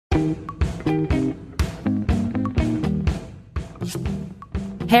Hey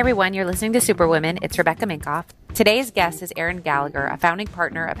everyone, you're listening to Superwomen. It's Rebecca Minkoff. Today's guest is Erin Gallagher, a founding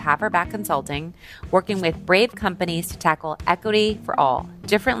partner of Have Her Back Consulting, working with brave companies to tackle equity for all,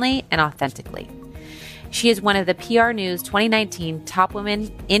 differently and authentically. She is one of the PR News 2019 Top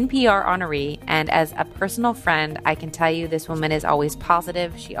Women in PR honoree, and as a personal friend, I can tell you this woman is always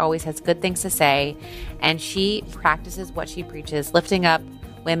positive, she always has good things to say, and she practices what she preaches, lifting up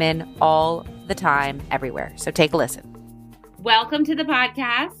women all the time, everywhere. So take a listen. Welcome to the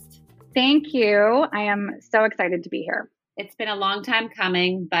podcast. Thank you. I am so excited to be here. It's been a long time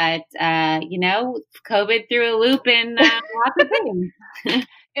coming, but, COVID threw a loop in lots of things.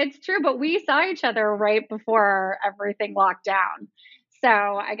 It's true, but we saw each other right before everything locked down. So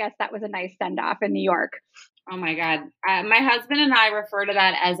I guess that was a nice send-off in New York. Oh my God. My husband and I refer to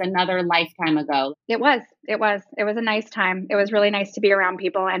that as another lifetime ago. It was a nice time. It was really nice to be around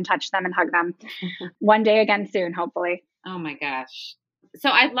people and touch them and hug them. One day again soon, hopefully. Oh my gosh. So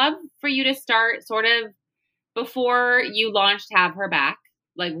I'd love for you to start sort of before you launched Have Her Back.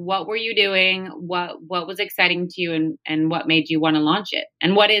 Like, what were you doing? What was exciting to you, and what made you want to launch it?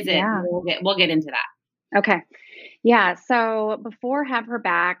 And what is it? Yeah. We'll get into that. Okay. Yeah. So before Have Her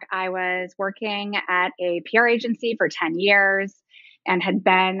Back, I was working at a PR agency for 10 years and had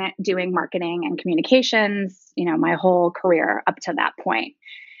been doing marketing and communications, my whole career up to that point.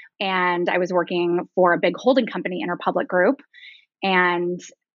 And I was working for a big holding company, Interpublic Group. And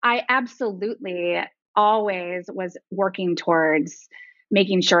I absolutely always was working towards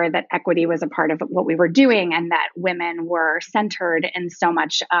making sure that equity was a part of what we were doing and that women were centered in so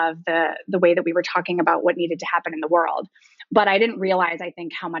much of the way that we were talking about what needed to happen in the world. But I didn't realize, I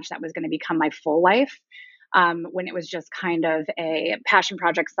think, how much that was going to become my full life when it was just kind of a passion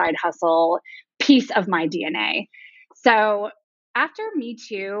project, side hustle, piece of my DNA. So after Me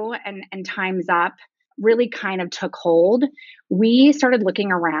Too and Time's Up really kind of took hold, we started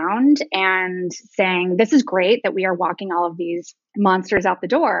looking around and saying, this is great that we are walking all of these monsters out the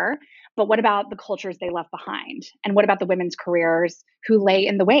door, but what about the cultures they left behind? And what about the women's careers who lay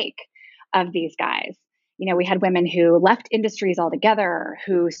in the wake of these guys? We had women who left industries altogether,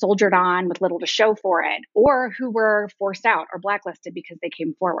 who soldiered on with little to show for it, or who were forced out or blacklisted because they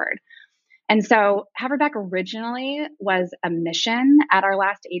came forward. And so Have Her Back originally was a mission at our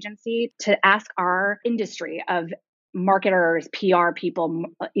last agency to ask our industry of marketers, PR people,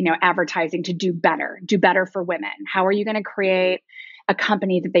 advertising to do better for women. How are you going to create a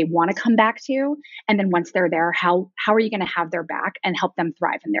company that they want to come back to? And then once they're there, how are you going to have their back and help them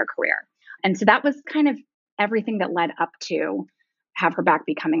thrive in their career? And so that was kind of everything that led up to Have Her Back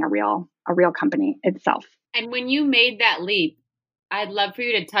becoming a real company itself. And when you made that leap, I'd love for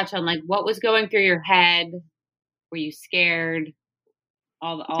you to touch on what was going through your head. Were you scared?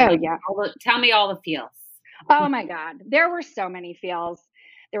 Tell me all the feels. Oh my God. There were so many feels.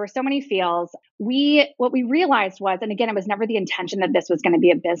 What we realized was, and again, it was never the intention that this was going to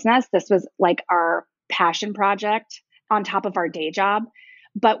be a business. This was like our passion project on top of our day job.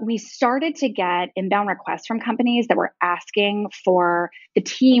 But we started to get inbound requests from companies that were asking for the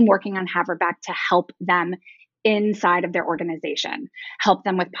team working on Have Her Back to help them inside of their organization, help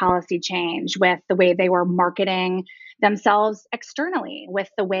them with policy change, with the way they were marketing themselves externally, with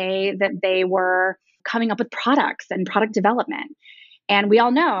the way that they were coming up with products and product development. And we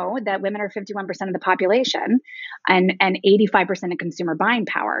all know that women are 51% of the population and 85% of consumer buying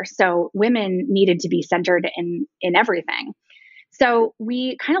power. So women needed to be centered in everything. So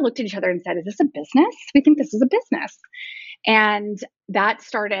we kind of looked at each other and said, is this a business? We think this is a business. And that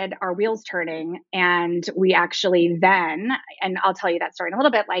started our wheels turning. And we actually then, and I'll tell you that story in a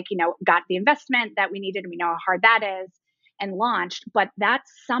little bit, got the investment that we needed. We know how hard that is, and launched. But that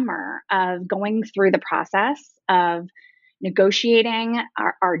summer of going through the process of negotiating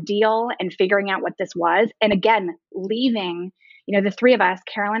our deal and figuring out what this was, and again, leaving, the three of us,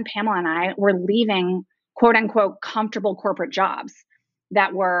 Carolyn, Pamela, and I, were leaving quote unquote comfortable corporate jobs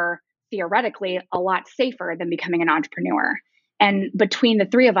that were theoretically a lot safer than becoming an entrepreneur. And between the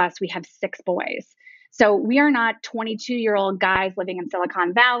three of us, we have 6 boys. So we are not 22-year-old guys living in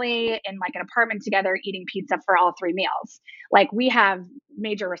Silicon Valley in an apartment together, eating pizza for all 3 meals. We have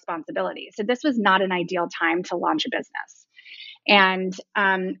major responsibilities. So this was not an ideal time to launch a business. And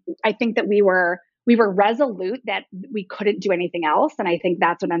I think that we were resolute that we couldn't do anything else. And I think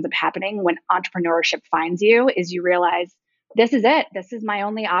that's what ends up happening when entrepreneurship finds you, is you realize this is it. This is my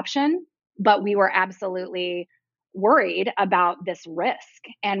only option. But we were absolutely worried about this risk.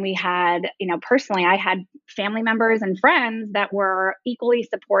 And we had, personally, I had family members and friends that were equally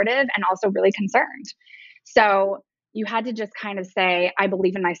supportive and also really concerned. So you had to just kind of say, I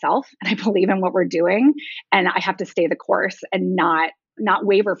believe in myself and I believe in what we're doing. And I have to stay the course and not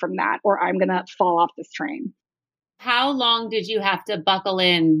waver from that, or I'm going to fall off this train. How long did you have to buckle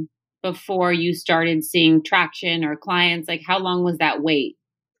in before you started seeing traction or clients? Like, how long was that wait?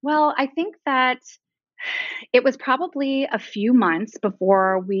 Well, I think that it was probably a few months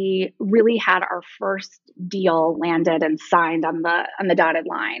before we really had our first deal landed and signed on the dotted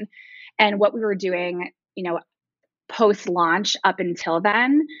line. And what we were doing, post launch up until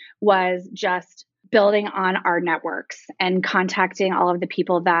then was just building on our networks and contacting all of the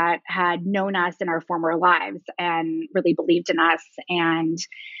people that had known us in our former lives and really believed in us and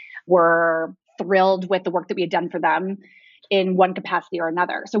were thrilled with the work that we had done for them in one capacity or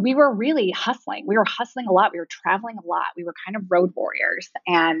another. So we were really hustling. We were hustling a lot. We were traveling a lot. We were kind of road warriors,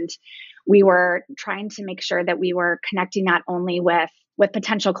 and we were trying to make sure that we were connecting not only with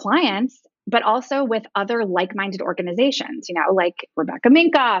potential clients, but also with other like-minded organizations, like Rebecca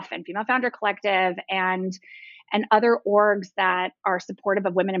Minkoff and Female Founder Collective and other orgs that are supportive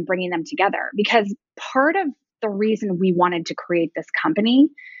of women and bringing them together. Because part of the reason we wanted to create this company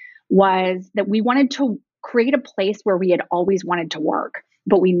was that we wanted to create a place where we had always wanted to work,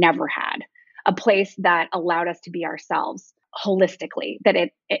 but we never had. A place that allowed us to be ourselves holistically, that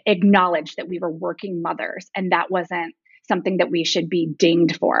it acknowledged that we were working mothers and that wasn't something that we should be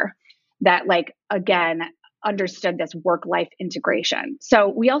dinged for. That, like, again, understood this work-life integration. So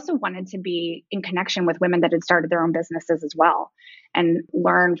we also wanted to be in connection with women that had started their own businesses as well and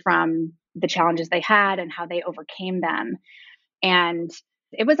learn from the challenges they had and how they overcame them. And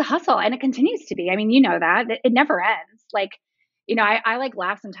it was a hustle, and it continues to be. I mean, that it never ends. Like, I like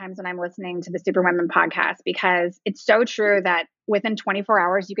laugh sometimes when I'm listening to the Superwomen podcast, because it's so true that within 24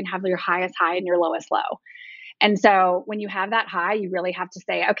 hours, you can have your highest high and your lowest low. And so when you have that high, you really have to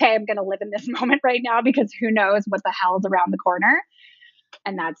say, okay, I'm going to live in this moment right now, because who knows what the hell is around the corner.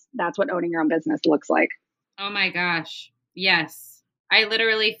 And that's what owning your own business looks like. Oh my gosh. Yes. I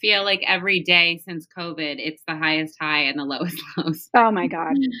literally feel like every day since COVID, it's the highest high and the lowest lows. Oh my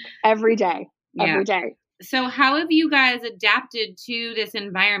God. Every day. Yeah. Every day. So how have you guys adapted to this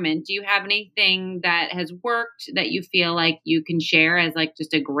environment? Do you have anything that has worked that you feel like you can share as like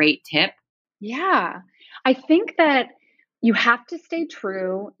just a great tip? Yeah. I think that you have to stay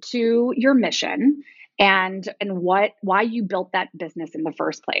true to your mission and why you built that business in the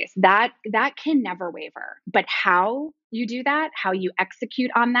first place. That can never waver. But how you do that, how you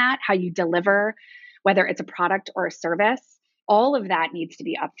execute on that, how you deliver, whether it's a product or a service, all of that needs to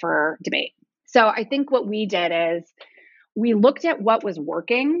be up for debate. So I think what we did is we looked at what was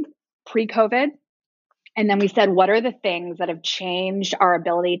working pre-COVID. And then we said, what are the things that have changed our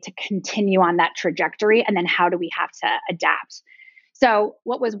ability to continue on that trajectory? And then how do we have to adapt? So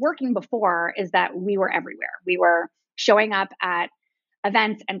what was working before is that we were everywhere. We were showing up at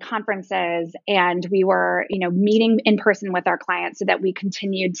events and conferences, and we were, meeting in person with our clients so that we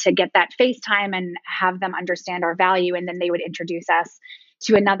continued to get that FaceTime and have them understand our value. And then they would introduce us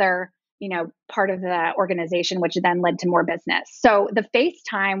to another, part of the organization, which then led to more business. So the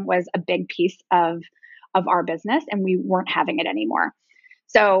FaceTime was a big piece of our business, and we weren't having it anymore.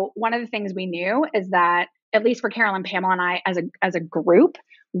 So one of the things we knew is that, at least for Carolyn, Pamela, and I as a group,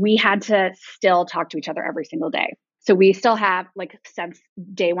 we had to still talk to each other every single day. So we still have, like, since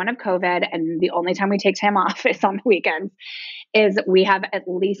day one of COVID, and the only time we take time off is on the weekends, is we have at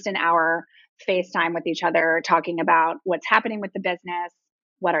least an hour FaceTime with each other, talking about what's happening with the business,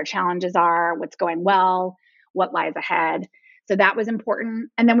 what our challenges are, what's going well, what lies ahead. So that was important.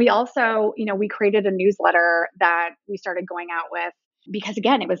 And then we also, we created a newsletter that we started going out with, because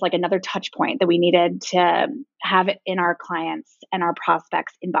again, it was like another touch point that we needed to have it in our clients and our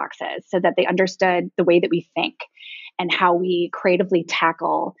prospects' inboxes so that they understood the way that we think and how we creatively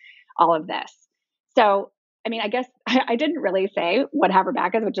tackle all of this. So, I mean, I guess I didn't really say what Have Her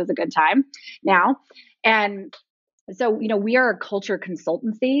Back is, which is a good time now. And so, we are a culture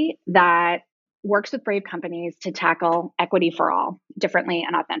consultancy that works with brave companies to tackle equity for all differently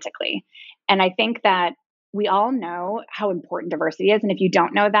and authentically. And I think that we all know how important diversity is. And if you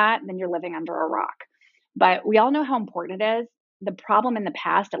don't know that, then you're living under a rock. But we all know how important it is. The problem in the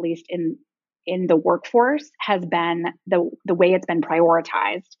past, at least in the workforce, has been the way it's been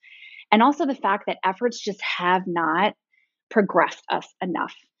prioritized. And also the fact that efforts just have not progressed us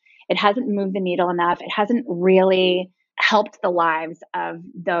enough. It hasn't moved the needle enough. It hasn't really helped the lives of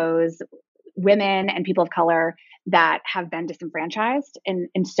those women and people of color that have been disenfranchised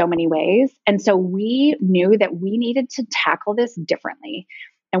in so many ways. And so we knew that we needed to tackle this differently.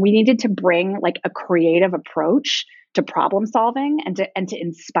 And we needed to bring, like, a creative approach to problem solving and to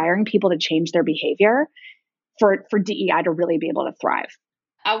inspiring people to change their behavior for DEI to really be able to thrive.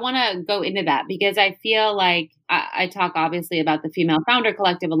 I want to go into that because I feel like I talk obviously about the Female Founder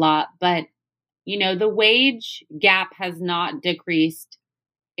Collective a lot, but the wage gap has not decreased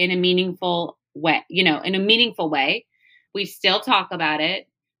in a meaningful way, We still talk about it.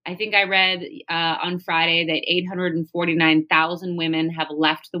 I think I read on Friday that 849,000 women have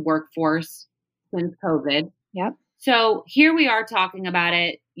left the workforce since COVID. Yep. So here we are talking about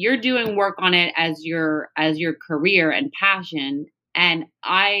it. You're doing work on it as your career and passion. And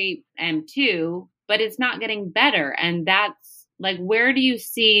I am too, but it's not getting better. And that's like, where do you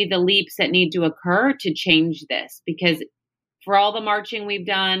see the leaps that need to occur to change this? Because for all the marching we've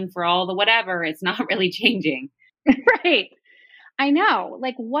done, for all the whatever, it's not really changing. Right. I know.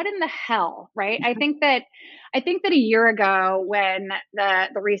 Like, what in the hell, right? I think that a year ago when the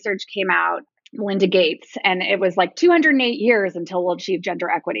research came out, Melinda Gates, and it was like 208 years until we'll achieve gender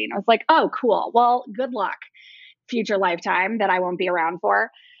equity. And I was like, oh, cool. Well, good luck, future lifetime that I won't be around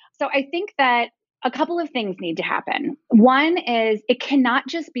for. So I think that a couple of things need to happen. One is it cannot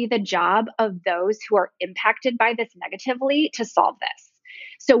just be the job of those who are impacted by this negatively to solve this.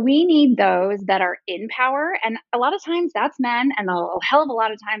 So we need those that are in power. And a lot of times that's men, and a hell of a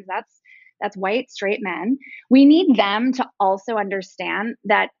lot of times that's white, straight men. We need them to also understand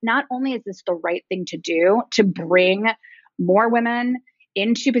that not only is this the right thing to do to bring more women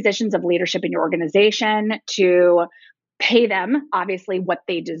into positions of leadership in your organization, to pay them obviously what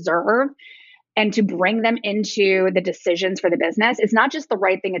they deserve, and to bring them into the decisions for the business. It's not just the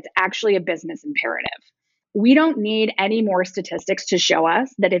right thing, it's actually a business imperative. We don't need any more statistics to show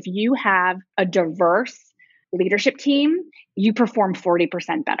us that if you have a diverse leadership team, you perform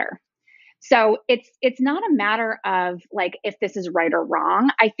 40% better. So it's not a matter of like if this is right or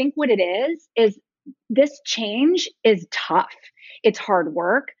wrong. I think what it is this change is tough. It's hard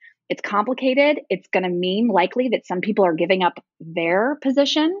work. It's complicated. It's going to mean likely that some people are giving up their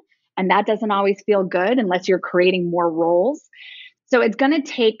position, and that doesn't always feel good unless you're creating more roles. So it's going to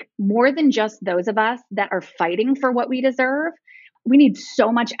take more than just those of us that are fighting for what we deserve. We need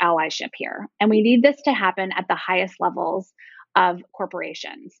so much allyship here, and we need this to happen at the highest levels of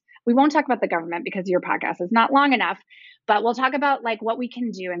corporations. We won't talk about the government because your podcast is not long enough, but we'll talk about like what we can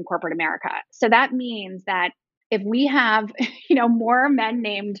do in corporate America. So that means that if we have, more men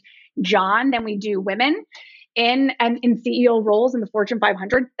named John than we do women in CEO roles in the Fortune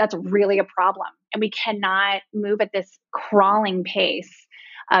 500, that's really a problem. And we cannot move at this crawling pace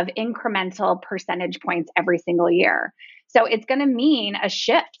of incremental percentage points every single year. So it's going to mean a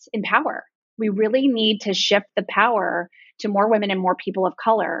shift in power. We really need to shift the power to more women and more people of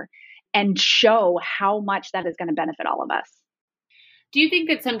color and show how much that is going to benefit all of us. Do you think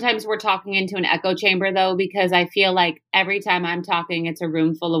that sometimes we're talking into an echo chamber, though? Because I feel like every time I'm talking, it's a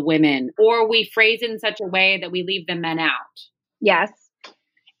room full of women, or we phrase in such a way that we leave the men out. Yes.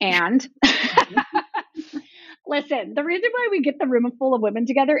 And listen, the reason why we get the room full of women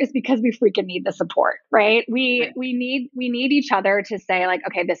together is because we freaking need the support, right? We need each other to say like,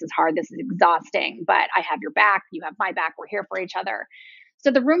 okay, this is hard, this is exhausting, but I have your back, you have my back, we're here for each other. So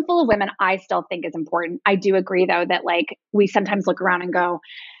the room full of women, I still think is important. I do agree though that like we sometimes look around and go,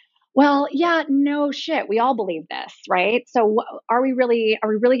 well, yeah, no shit, we all believe this, right? So are we really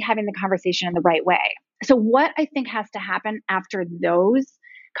having the conversation in the right way? So what I think has to happen after those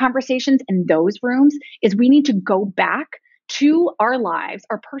conversations in those rooms is we need to go back to our lives,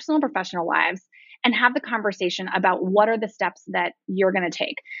 our personal and professional lives, and have the conversation about what are the steps that you're going to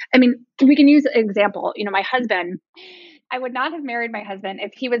take. I mean, we can use an example. My husband, I would not have married my husband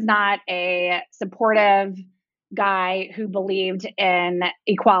if he was not a supportive guy who believed in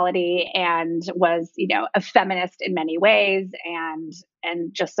equality and was, a feminist in many ways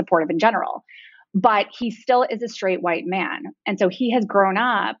and just supportive in general. But he still is a straight white man. And so he has grown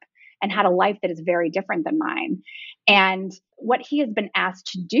up and had a life that is very different than mine. And what he has been asked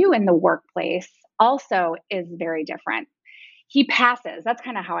to do in the workplace also is very different. He passes. That's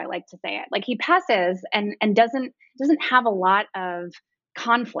kind of how I like to say it. Like he passes and doesn't have a lot of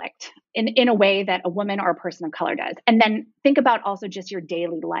conflict in a way that a woman or a person of color does. And then think about also just your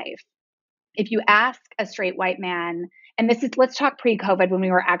daily life. If you ask a straight white man, and let's talk pre-COVID when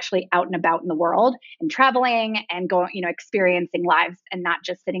we were actually out and about in the world and traveling and going, experiencing lives and not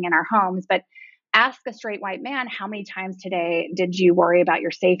just sitting in our homes, but ask a straight white man, how many times today did you worry about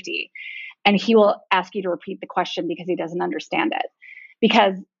your safety? And he will ask you to repeat the question because he doesn't understand it.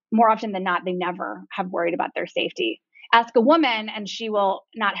 Because more often than not, they never have worried about their safety. Ask a woman and she will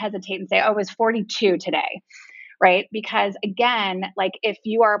not hesitate and say, oh, it was 42 today. Right? Because again, like if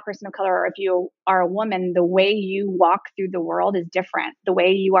you are a person of color or if you are a woman, the way you walk through the world is different. The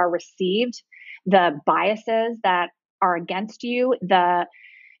way you are received, the biases that are against you, the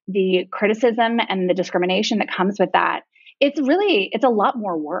criticism and the discrimination that comes with that, it's a lot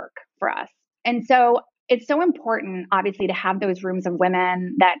more work for us. And so it's so important, obviously, to have those rooms of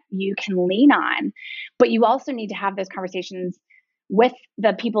women that you can lean on, but you also need to have those conversations with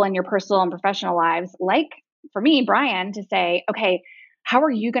the people in your personal and professional lives, like for me, Brian, to say, okay, how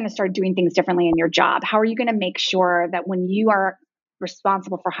are you going to start doing things differently in your job? How are you going to make sure that when you are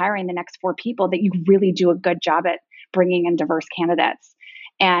responsible for hiring the next 4 people, that you really do a good job at bringing in diverse candidates?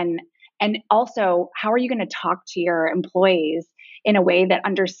 And and also, how are you going to talk to your employees in a way that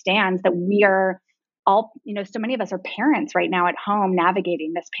understands that we are all, so many of us are parents right now at home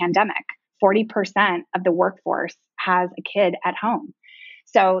navigating this pandemic. 40% of the workforce has a kid at home.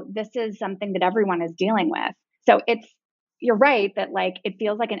 So this is something that everyone is dealing with. So you're right that like it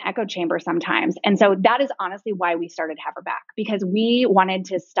feels like an echo chamber sometimes. And so that is honestly why we started Have Her Back, because we wanted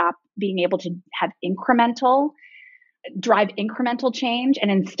to stop being able to drive incremental change, and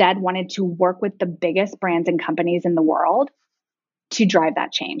instead wanted to work with the biggest brands and companies in the world to drive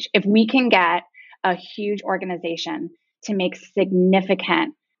that change. If we can get a huge organization to make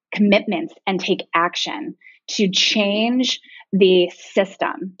significant commitments and take action to change the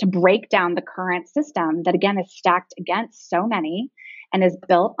system, to break down the current system that again is stacked against so many and is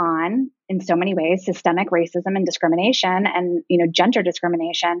built on, in so many ways, systemic racism and discrimination and gender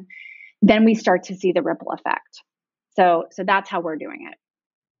discrimination, then we start to see the ripple effect. So that's how we're doing it.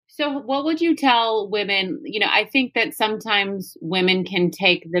 So what would you tell women? I think that sometimes women can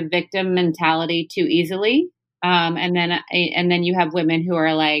take the victim mentality too easily. And then you have women who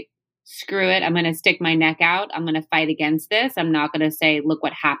are like, screw it, I'm going to stick my neck out. I'm going to fight against this. I'm not going to say, look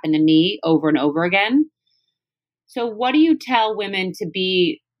what happened to me over and over again. So what do you tell women to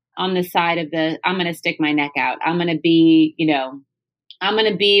be on the side of I'm going to stick my neck out. I'm going to be, I'm going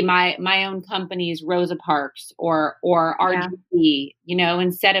to be my own company's Rosa Parks or RGB,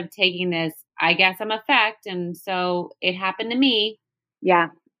 instead of taking this, I guess I'm a fact. And so it happened to me. Yeah.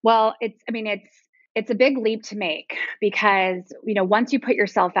 Well, it's a big leap to make because, once you put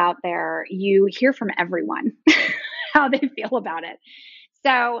yourself out there, you hear from everyone how they feel about it.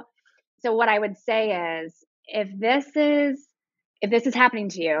 So what I would say is if this is happening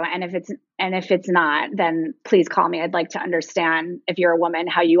to you, and if it's not, then please call me. I'd like to understand, if you're a woman,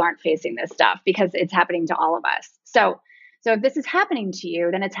 how you aren't facing this stuff, because it's happening to all of us. So if this is happening to you,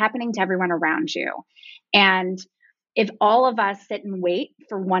 then it's happening to everyone around you. And if all of us sit and wait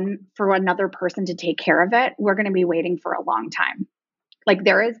for another person to take care of it, we're going to be waiting for a long time. Like,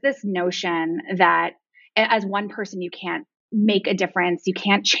 there is this notion that as one person, you can't make a difference, you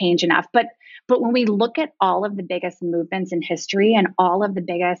can't change enough. But when we look at all of the biggest movements in history and all of the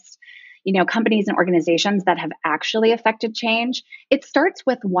biggest, companies and organizations that have actually affected change, it starts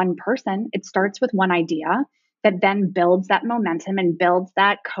with one person. It starts with one idea that then builds that momentum and builds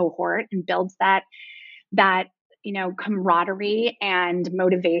that cohort and builds that camaraderie and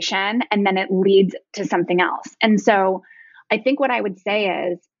motivation, and then it leads to something else. And so I think what I would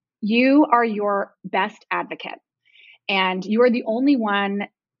say is, you are your best advocate, and you are the only one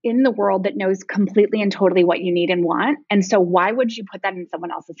in the world that knows completely and totally what you need and want. And so why would you put that in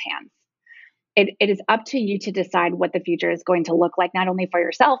someone else's hands? It is up to you to decide what the future is going to look like, not only for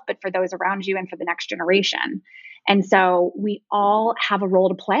yourself, but for those around you and for the next generation. And so we all have a role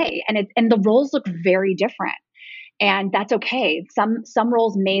to play, and the roles look very different. And that's okay. Some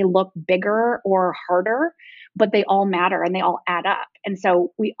roles may look bigger or harder, but they all matter and they all add up. And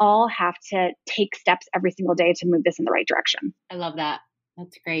so we all have to take steps every single day to move this in the right direction. I love that.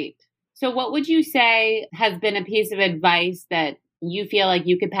 That's great. So what would you say has been a piece of advice that you feel like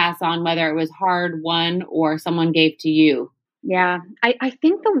you could pass on, whether it was hard won or someone gave to you? Yeah, I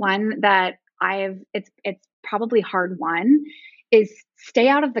think the one that it's probably hard won is stay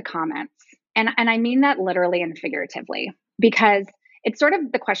out of the comments. And I mean that literally and figuratively, because it's sort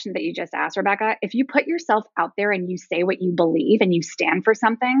of the question that you just asked, Rebecca. If you put yourself out there and you say what you believe and you stand for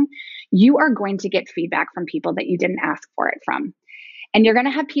something, you are going to get feedback from people that you didn't ask for it from. And you're going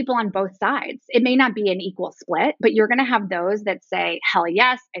to have people on both sides. It may not be an equal split, but you're going to have those that say, hell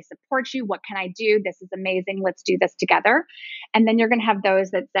yes, I support you. What can I do? This is amazing. Let's do this together. And then you're going to have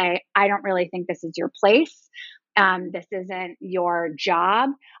those that say, I don't really think this is your place. This isn't your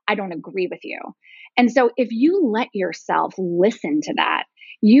job. I don't agree with you. And so if you let yourself listen to that,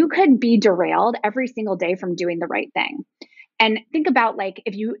 you could be derailed every single day from doing the right thing. And think about, like,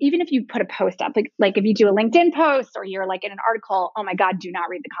 even if you put a post up, like if you do a LinkedIn post or you're like in an article, oh my God, do not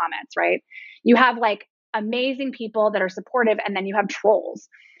read the comments, right? You have like amazing people that are supportive, and then you have trolls.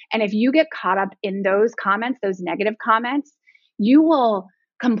 And if you get caught up in those comments, those negative comments, you will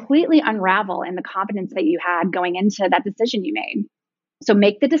completely unravel in the confidence that you had going into that decision you made. So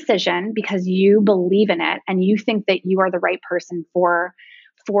make the decision because you believe in it and you think that you are the right person for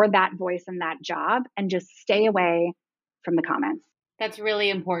that voice and that job, and just stay away from the comments. That's really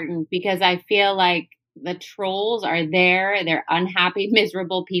important because I feel like the trolls are there. They're unhappy,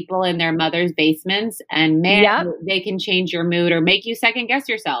 miserable people in their mother's basements. And man, they can change your mood or make you second guess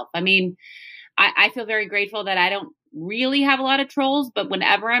yourself. I mean, I feel very grateful that I don't really have a lot of trolls, but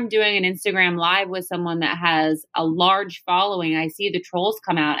whenever I'm doing an Instagram live with someone that has a large following, I see the trolls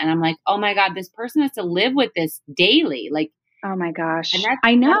come out and I'm like, oh my God, this person has to live with this daily. Like, oh my gosh. And that's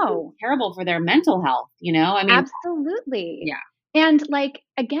I know. Terrible for their mental health, you know? I mean, absolutely. Yeah. And like,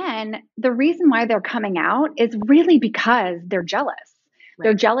 again, the reason why they're coming out is really because they're jealous. Right.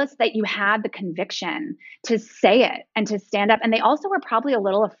 They're jealous that you had the conviction to say it and to stand up. And they also were probably a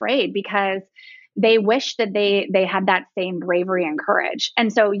little afraid because they wish that they had that same bravery and courage.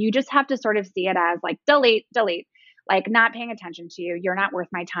 And so you just have to sort of see it as like, delete, like not paying attention to you. You're not worth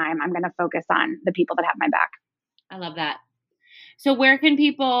my time. I'm going to focus on the people that have my back. I love that. So where can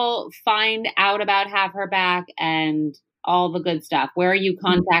people find out about Have Her Back and all the good stuff? Where are you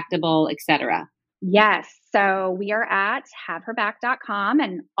contactable, etc.? Yes. So we are at haveherback.com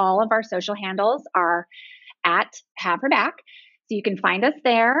and all of our social handles are at Have Her Back. So you can find us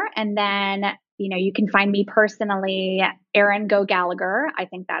there. And then, you know, you can find me personally, Erin Go Gallagher. I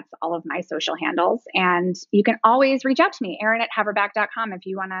think that's all of my social handles. And you can always reach out to me, Erin at haveherback.com, if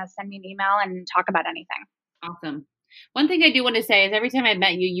you want to send me an email and talk about anything. Awesome. One thing I do want to say is every time I've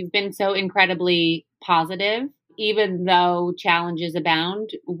met you, you've been so incredibly positive, even though challenges abound.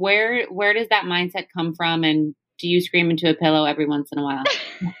 Where does that mindset come from? And do you scream into a pillow every once in a while?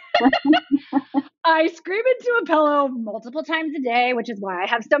 I scream into a pillow multiple times a day, which is why I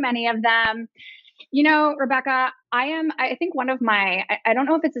have so many of them. You know, Rebecca, I think one of my, I don't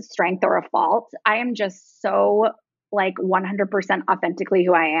know if it's a strength or a fault. I am just so like 100% authentically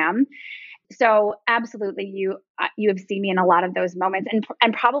who I am. So absolutely, you have seen me in a lot of those moments,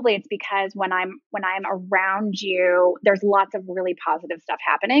 and probably it's because when I'm around you, there's lots of really positive stuff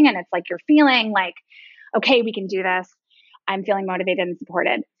happening, and it's like you're feeling like, okay, we can do this. I'm feeling motivated and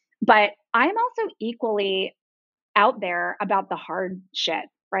supported, but I'm also equally out there about the hard shit,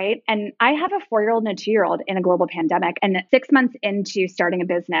 right? And I have a 4-year-old and a 2-year-old in a global pandemic, and 6 months into starting a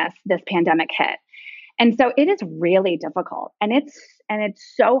business, this pandemic hit. And so it is really difficult and it's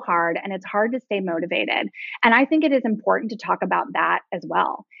so hard and it's hard to stay motivated. And I think it is important to talk about that as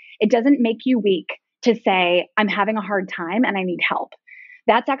well. It doesn't make you weak to say, I'm having a hard time and I need help.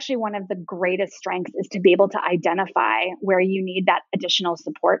 That's actually one of the greatest strengths, is to be able to identify where you need that additional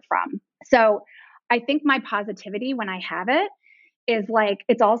support from. So I think my positivity when I have it is like,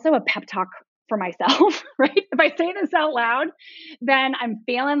 it's also a pep talk for myself, right? If I say this out loud, then I'm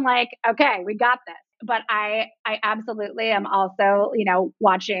feeling like, okay, we got this. But I absolutely am also, you know,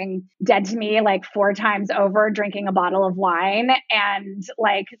 watching Dead to Me like 4 times over, drinking a bottle of wine and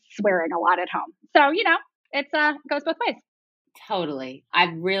like swearing a lot at home. So, you know, it's goes both ways. Totally.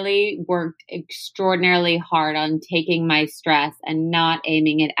 I've really worked extraordinarily hard on taking my stress and not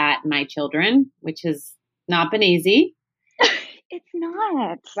aiming it at my children, which has not been easy. It's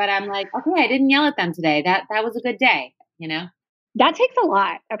not. But I'm like, okay, I didn't yell at them today. That was a good day, you know? That takes a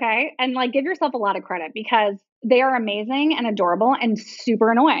lot, okay? And like give yourself a lot of credit because they are amazing and adorable and super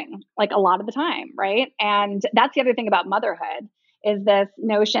annoying, like a lot of the time, right? And that's the other thing about motherhood, is this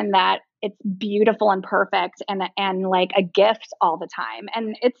notion that it's beautiful and perfect and like a gift all the time.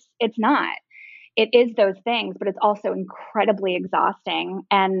 And it's not. It is those things, but it's also incredibly exhausting.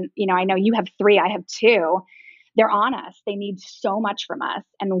 And, you know, I know you have 3, I have 2. They're on us. They need so much from us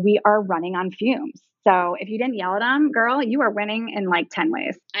and we are running on fumes. So if you didn't yell at them, girl, you are winning in like 10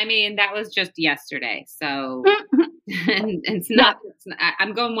 ways. I mean, that was just yesterday. So it's not,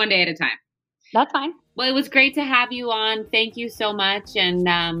 I'm going one day at a time. That's fine. Well, it was great to have you on. Thank you so much. And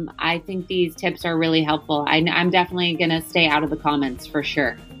I think these tips are really helpful. I'm definitely going to stay out of the comments for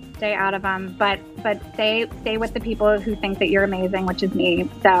sure. Stay out of them, but stay with the people who think that you're amazing, which is me.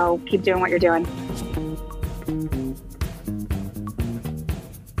 So keep doing what you're doing.